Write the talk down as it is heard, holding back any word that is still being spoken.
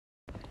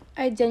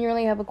I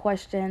genuinely have a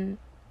question.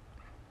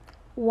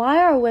 Why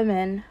are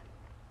women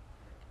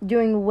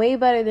doing way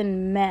better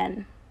than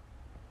men?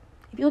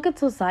 If you look at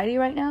society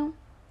right now,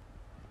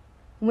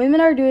 women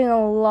are doing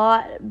a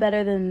lot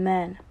better than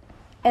men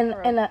in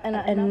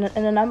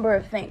a number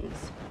of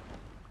things.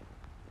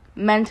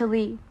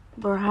 Mentally,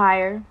 they're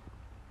higher.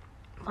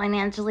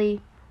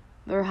 Financially,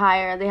 they're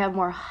higher. They have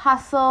more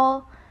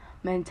hustle,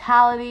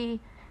 mentality.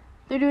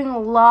 They're doing a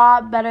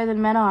lot better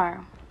than men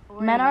are.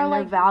 Men are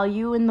like,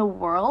 value in the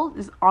world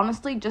is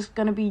honestly just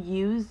going to be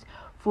used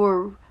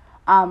for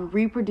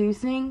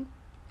reproducing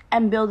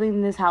and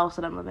building this house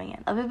that I'm living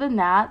in. Other than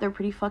that, they're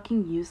pretty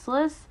fucking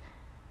useless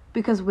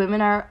because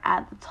women are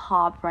at the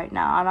top right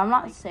now. And I'm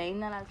not saying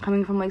that as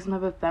coming from like some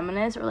type of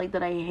feminist or like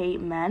that I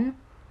hate men,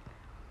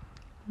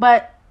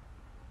 but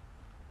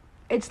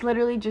it's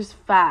literally just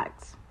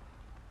facts.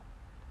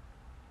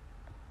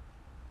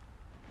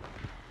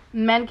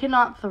 Men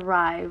cannot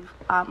thrive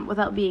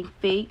without being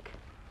fake,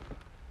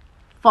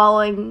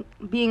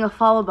 being a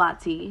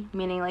followbati,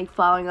 meaning like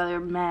following other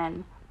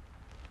men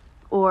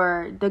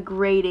or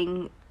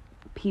degrading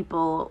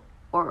people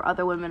or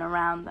other women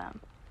around them,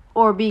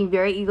 or being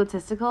very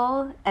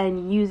egotistical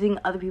and using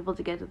other people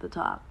to get to the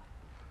top.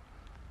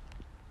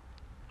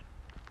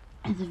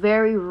 It's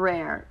very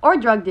rare. Or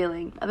drug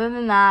dealing. Other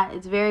than that,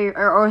 it's very...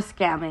 Or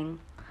scamming.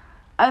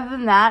 Other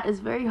than that, it's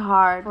very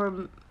hard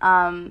for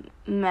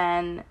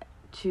men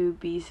to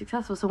be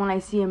successful. So when I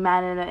see a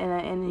man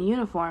in a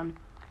uniform,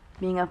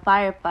 being a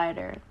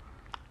firefighter,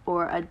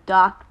 or a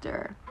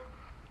doctor,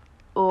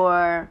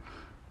 or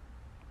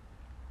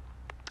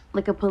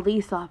like a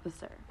police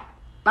officer.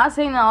 Not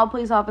saying that all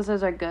police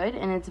officers are good,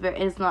 and it's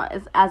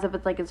as if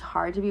it's like it's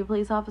hard to be a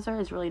police officer.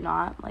 It's really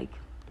not. Like,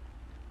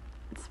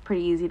 it's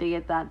pretty easy to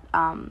get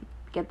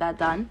that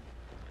done.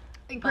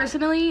 Like,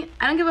 personally,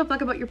 I don't give a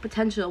fuck about your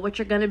potential, what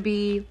you're gonna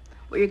be,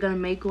 what you're gonna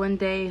make one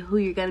day, who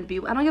you're gonna be.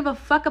 I don't give a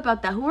fuck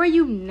about that. Who are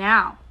you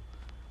now?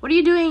 What are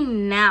you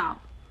doing now?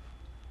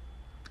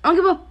 I don't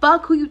give a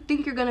fuck who you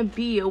think you're gonna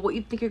be or what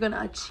you think you're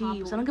gonna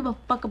achieve. I don't give a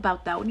fuck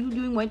about that. What are you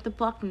doing right the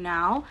fuck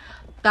now?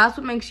 That's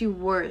what makes you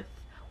worth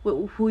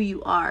who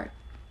you are.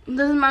 It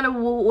doesn't matter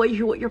what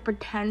your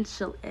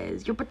potential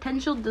is. Your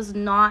potential does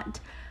not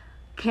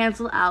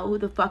cancel out who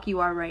the fuck you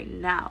are right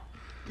now.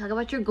 Talk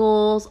about your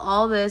goals,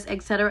 all this,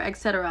 etc.,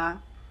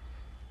 etc.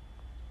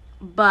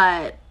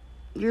 But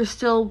you're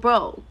still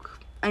broke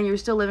and you're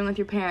still living with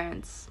your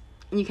parents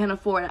and you can't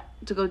afford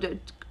to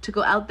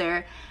go out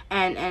there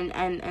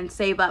and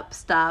save up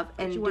stuff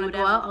and you want to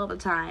go out all the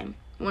time.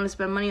 You want to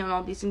spend money on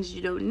all these things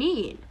you don't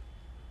need.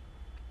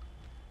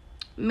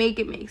 Make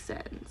it make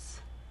sense.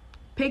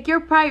 Pick your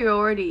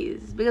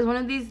priorities, because one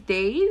of these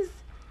days,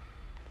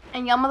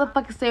 and y'all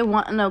motherfuckers say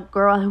wanting a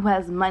girl who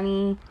has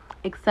money,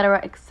 etc.,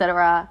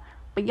 etc.,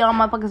 but y'all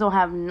motherfuckers don't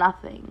have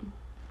nothing.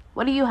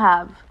 What do you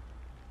have?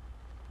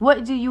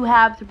 What do you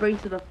have to bring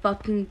to the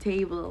fucking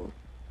table?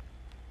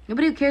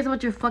 Nobody cares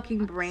about your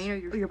fucking brain or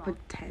your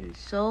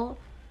potential.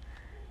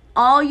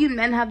 All you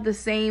men have the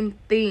same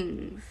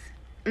things.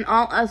 And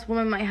all us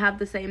women might have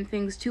the same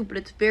things too, but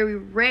it's very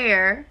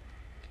rare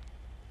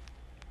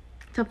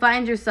to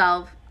find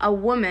yourself a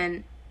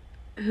woman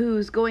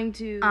who's going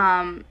to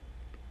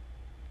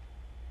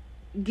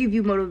give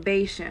you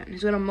motivation,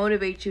 who's going to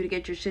motivate you to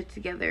get your shit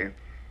together.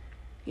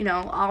 You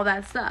know, all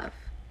that stuff.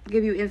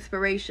 Give you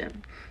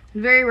inspiration. It's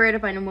very rare to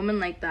find a woman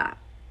like that.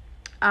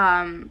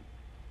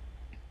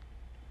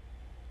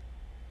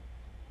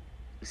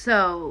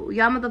 So,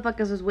 y'all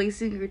motherfuckers is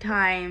wasting your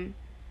time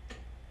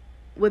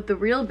with the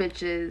real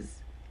bitches.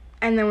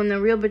 And then when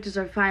the real bitches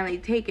are finally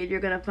taken, you're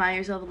going to find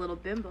yourself a little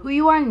bimbo. Who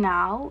you are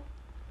now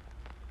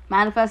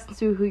manifests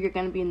through who you're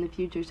going to be in the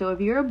future. So if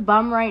you're a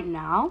bum right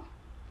now,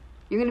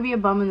 you're going to be a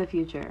bum in the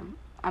future.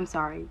 I'm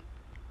sorry.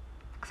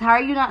 Because how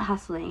are you not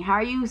hustling? How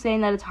are you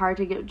saying that it's hard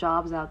to get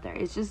jobs out there?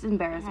 It's just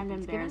embarrassing.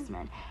 It's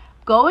embarrassment.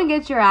 Go and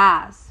get your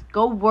ass.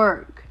 Go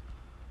work.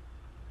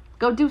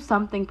 Go do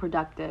something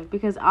productive.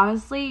 Because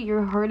honestly,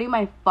 you're hurting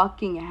my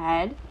fucking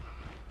head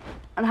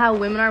on how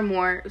women are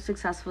more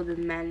successful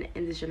than men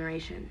in this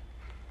generation.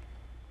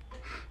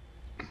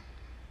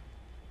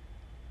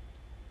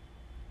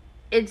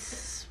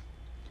 It's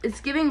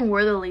giving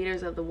we're the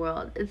leaders of the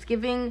world. It's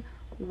giving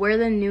we're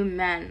the new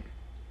men.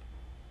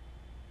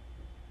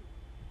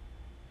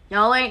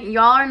 Y'all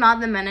are not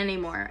the men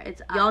anymore.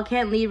 It's y'all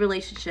can't lead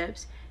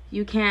relationships.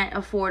 You can't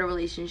afford a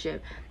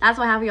relationship. That's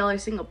why half of y'all are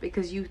single,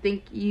 because you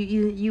think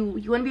you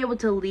want to be able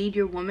to lead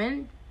your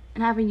woman,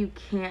 and half of you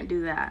can't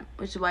do that,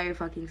 which is why you're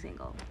fucking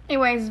single.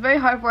 Anyways, it's very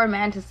hard for a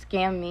man to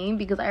scam me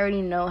because I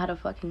already know how to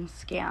fucking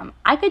scam.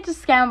 I could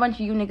just scam a bunch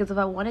of you niggas if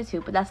I wanted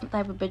to, but that's the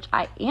type of bitch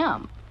I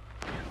am.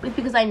 But it's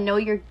because I know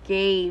your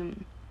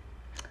game.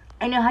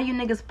 I know how you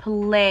niggas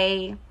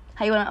play.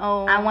 How you wanna,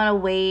 I wanna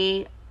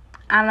wait.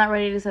 I'm not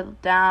ready to settle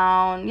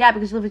down. Yeah,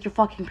 because you live with your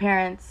fucking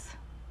parents.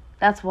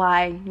 That's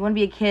why. You wanna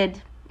be a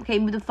kid. Okay,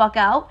 move the fuck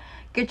out.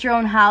 Get your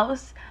own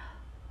house.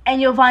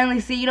 And you'll finally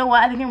see, you know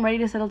what, I think I'm ready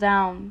to settle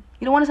down.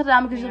 You don't want to settle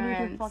down because you live with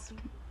your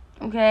fucking...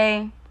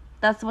 Okay?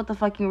 That's what the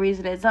fucking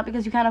reason is. It's not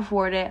because you can't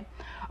afford it.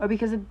 or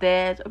because of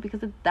this, or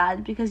because of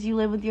that, because you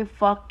live with your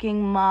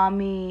fucking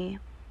mommy.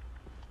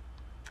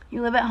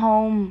 You live at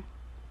home.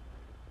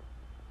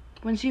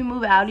 Once you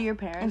move out of your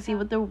parents and see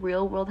what the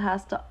real world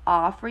has to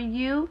offer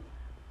you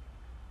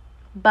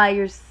by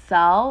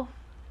yourself,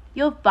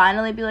 you'll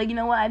finally be like, you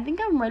know what, I think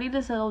I'm ready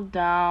to settle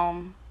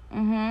down.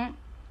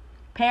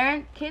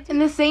 Kids,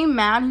 and the same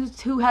man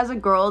who has a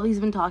girl that he's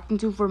been talking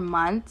to for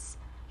months,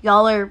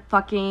 y'all are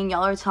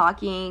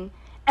talking,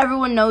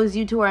 everyone knows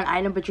you two are an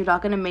item, but you're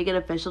not going to make it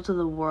official to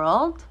the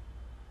world.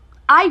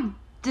 I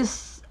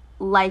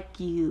dislike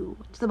you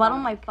to the bottom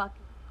of my fucking...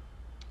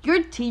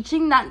 You're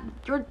teaching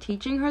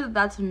her that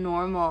that's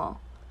normal.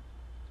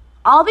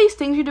 All these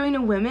things you're doing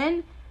to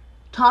women,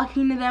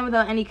 talking to them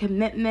without any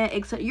commitment,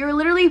 etc. You're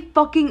literally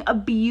fucking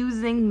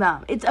abusing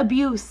them. It's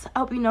abuse. I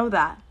hope you know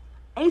that.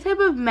 Any type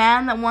of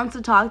man that wants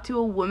to talk to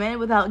a woman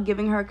without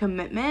giving her a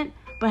commitment,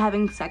 but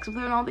having sex with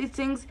her and all these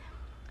things,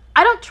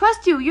 I don't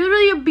trust you. You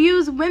literally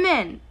abuse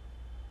women.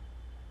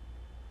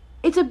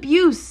 It's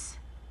abuse.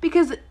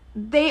 Because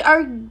they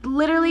are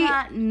literally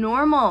not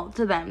normal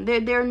to them.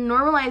 They're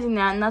normalizing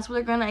that, and that's what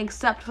they're going to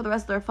accept for the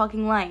rest of their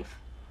fucking life.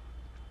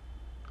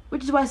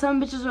 Which is why some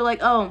bitches are like,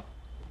 oh,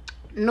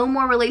 no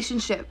more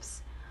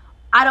relationships.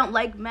 I don't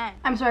like men.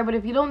 I'm sorry, but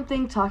if you don't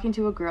think talking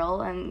to a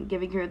girl and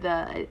giving her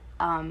the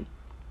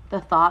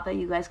thought that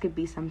you guys could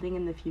be something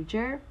in the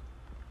future,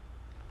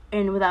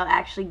 and without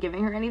actually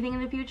giving her anything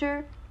in the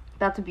future,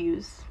 that's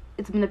abuse.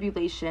 It's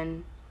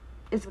manipulation.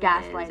 It's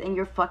gaslight, and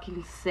you're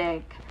fucking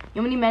sick.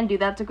 You know how many men do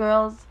that to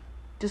girls?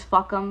 Just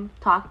fuck them,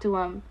 talk to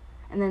them,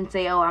 and then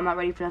say, oh, I'm not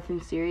ready for nothing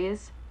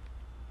serious.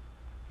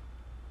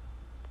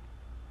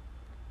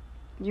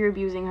 You're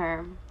abusing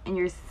her, and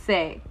you're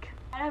sick.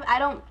 I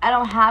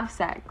don't have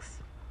sex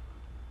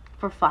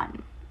for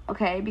fun,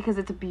 okay? Because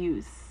it's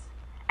abuse.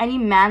 Any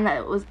man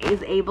that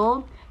is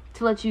able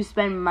to let you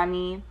spend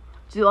money,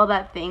 to do all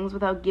that things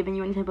without giving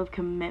you any type of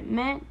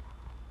commitment,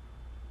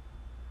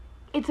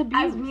 it's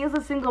abuse. As me as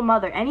a single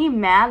mother, any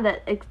man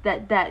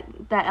that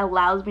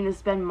allows me to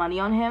spend money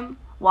on him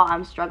while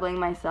I'm struggling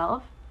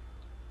myself,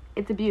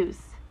 it's abuse.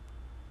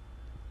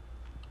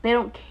 They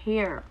don't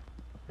care.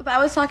 If I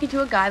was talking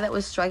to a guy that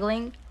was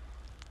struggling,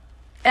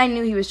 and I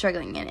knew he was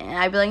struggling in it, and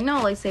I'd be like,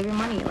 no, like, save your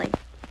money, like,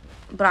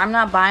 but I'm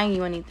not buying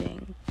you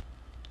anything.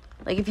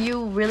 Like, if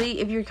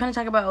you're kind of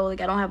talking about, oh,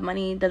 like, I don't have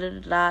money,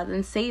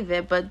 then save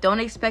it, but don't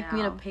expect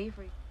me to pay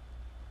for it.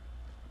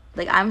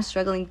 Like, I'm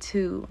struggling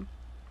too.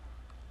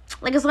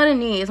 Like, it's not a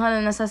need, it's not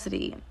a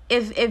necessity.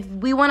 If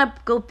we want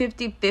to go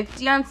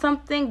 50-50 on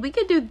something, we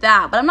could do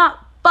that, but I'm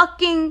not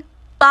fucking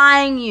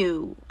buying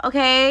you,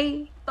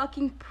 okay?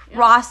 Fucking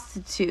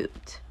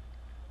prostitute.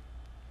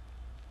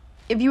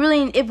 If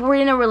we're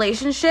in a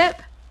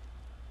relationship,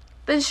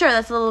 then sure,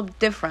 that's a little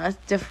different.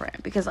 That's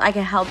different, because I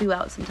can help you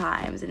out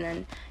sometimes, and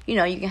then, you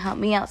know, you can help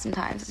me out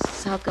sometimes. It's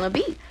just how it's gonna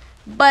be.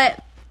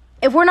 But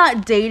if we're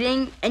not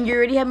dating, and you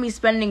already have me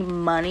spending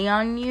money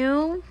on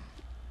you,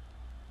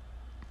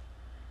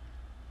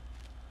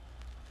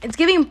 it's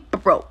giving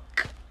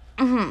broke.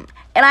 And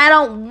I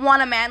don't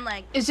want a man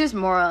like... It's just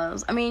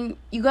morals. I mean,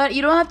 you don't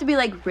have to be,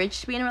 like,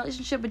 rich to be in a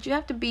relationship, but you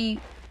have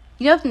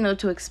to know what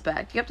to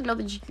expect. You have to know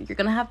that you're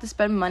gonna have to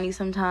spend money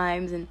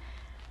sometimes, and,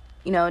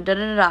 you know,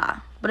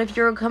 da-da-da-da. But if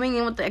you're coming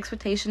in with the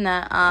expectation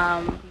that,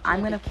 I'm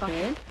gonna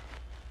kid,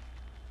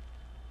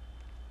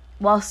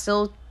 while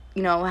still,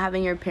 you know,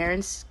 having your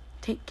parents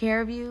take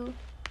care of you,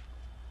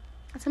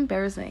 that's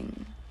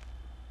embarrassing.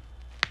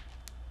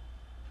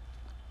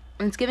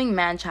 And it's giving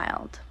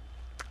man-child.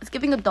 It's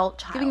giving adult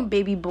child. It's giving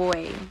baby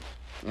boy.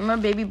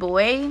 Remember baby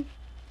boy?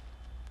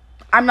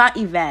 I'm not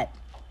Yvette.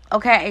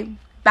 Okay?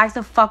 Back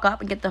the fuck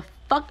up and get the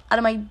fuck out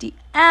of my DMs.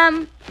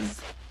 I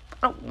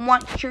don't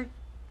want your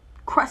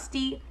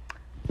crusty,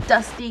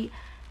 dusty,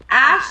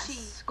 ashy.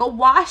 Go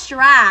wash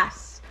your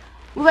ass.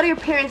 Move out of your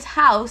parents'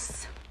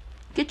 house.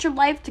 Get your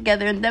life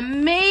together, and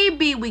then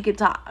maybe we could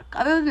talk.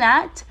 Other than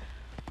that,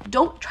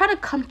 don't try to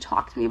come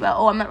talk to me about,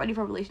 oh, I'm not ready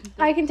for a relationship.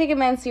 I can take a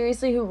man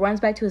seriously who runs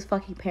back to his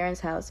fucking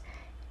parents' house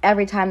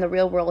every time the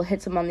real world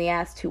hits him on the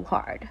ass too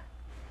hard.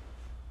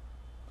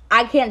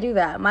 I can't do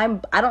that.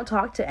 I don't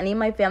talk to any of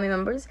my family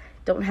members.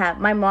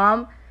 My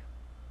mom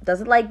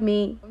doesn't like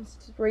me.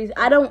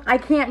 I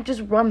can't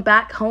just run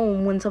back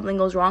home when something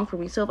goes wrong for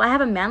me. So if I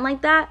have a man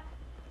like that,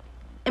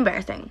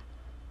 embarrassing.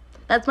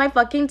 That's my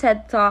fucking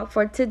TED Talk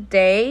for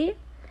today.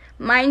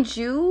 Mind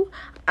you,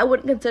 I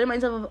wouldn't consider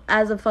myself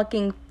as a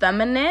fucking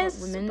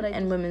feminist. Women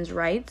and women's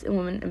rights and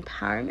women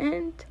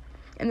empowerment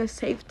and the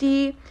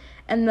safety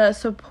and the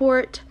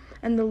support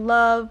and the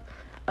love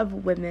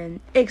of women,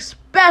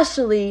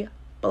 especially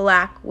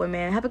Black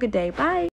women. Have a good day. Bye.